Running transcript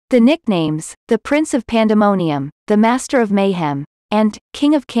The nicknames, the Prince of Pandemonium, the Master of Mayhem, and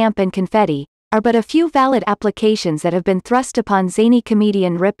King of Camp and Confetti, are but a few valid applications that have been thrust upon zany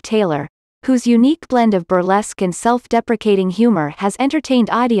comedian Rip Taylor, whose unique blend of burlesque and self-deprecating humor has entertained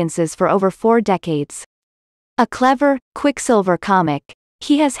audiences for over 4 decades. A clever, Quicksilver comic,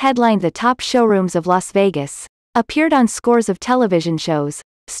 he has headlined the top showrooms of Las Vegas, appeared on scores of television shows,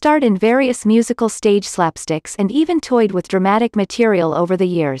 starred in various musical stage slapsticks and even toyed with dramatic material over the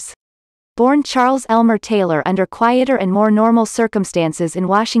years. Born Charles Elmer Taylor under quieter and more normal circumstances in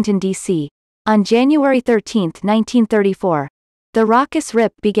Washington, D.C., on January 13, 1934, the raucous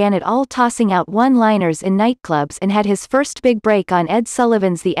Rip began it all tossing out one-liners in nightclubs and had his first big break on Ed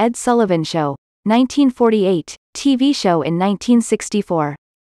Sullivan's The Ed Sullivan Show, 1948, TV show in 1964.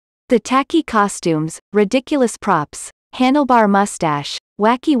 The tacky costumes, ridiculous props, handlebar mustache,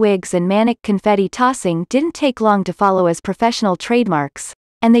 wacky wigs and manic confetti tossing didn't take long to follow as professional trademarks,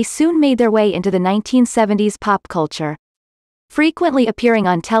 and they soon made their way into the 1970s pop culture. Frequently appearing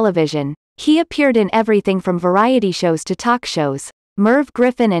on television, he appeared in everything from variety shows to talk shows, Merv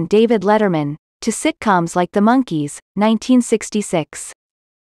Griffin and David Letterman, to sitcoms like The Monkees, 1966.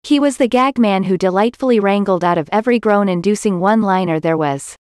 He was the gag man who delightfully wrangled out of every groan-inducing one-liner there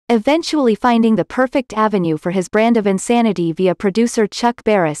was, eventually finding the perfect avenue for his brand of insanity via producer Chuck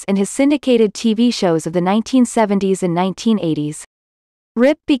Barris and his syndicated TV shows of the 1970s and 1980s.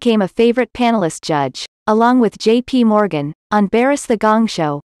 Rip became a favorite panelist judge, along with J.P. Morgan, on Barris' The Gong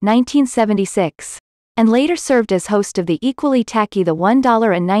Show, 1976, and later served as host of the equally tacky The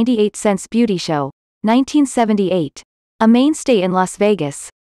 $1.98 Beauty Show, 1978, a mainstay in Las Vegas,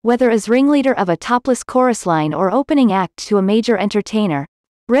 whether as ringleader of a topless chorus line or opening act to a major entertainer.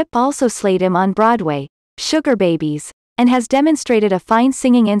 Rip also slayed him on Broadway, Sugar Babies, and has demonstrated a fine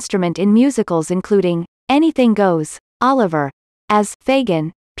singing instrument in musicals including Anything Goes, Oliver, as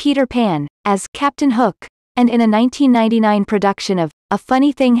Fagin, Peter Pan, as Captain Hook, and in a 1999 production of A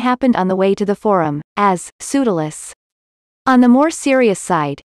Funny Thing Happened on the Way to the Forum, as Pseudolus. On the more serious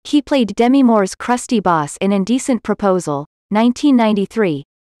side, he played Demi Moore's crusty boss in Indecent Proposal, 1993,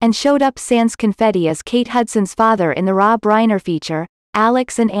 and showed up sans confetti as Kate Hudson's father in the Rob Reiner feature,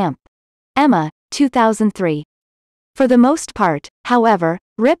 Alex and Emma, 2003. For the most part, however,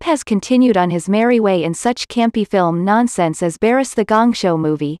 Rip has continued on his merry way in such campy film nonsense as Barris' The Gong Show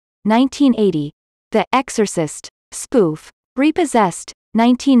Movie, 1980, The Exorcist, spoof, Repossessed,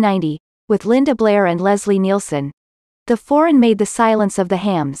 1990, with Linda Blair and Leslie Nielsen, The Foreign Maid The Silence of the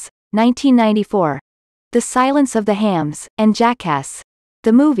Hams, 1994, The Silence of the Hams, and Jackass,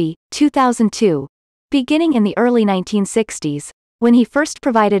 the movie, 2002, beginning in the early 1960s, when he first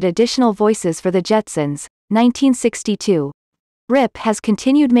provided additional voices for the Jetsons, 1962. Rip has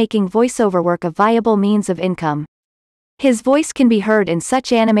continued making voiceover work a viable means of income. His voice can be heard in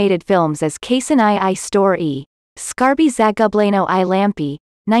such animated films as Cason I Store E, Scarby Zagubleno I Lampy,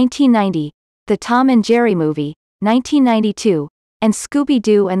 1990, The Tom and Jerry Movie, 1992, and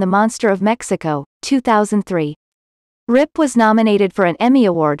Scooby-Doo and the Monster of Mexico, 2003. Rip was nominated for an Emmy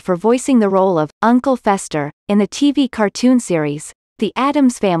Award for voicing the role of Uncle Fester in the TV cartoon series, The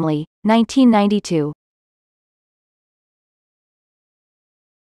Addams Family, 1992.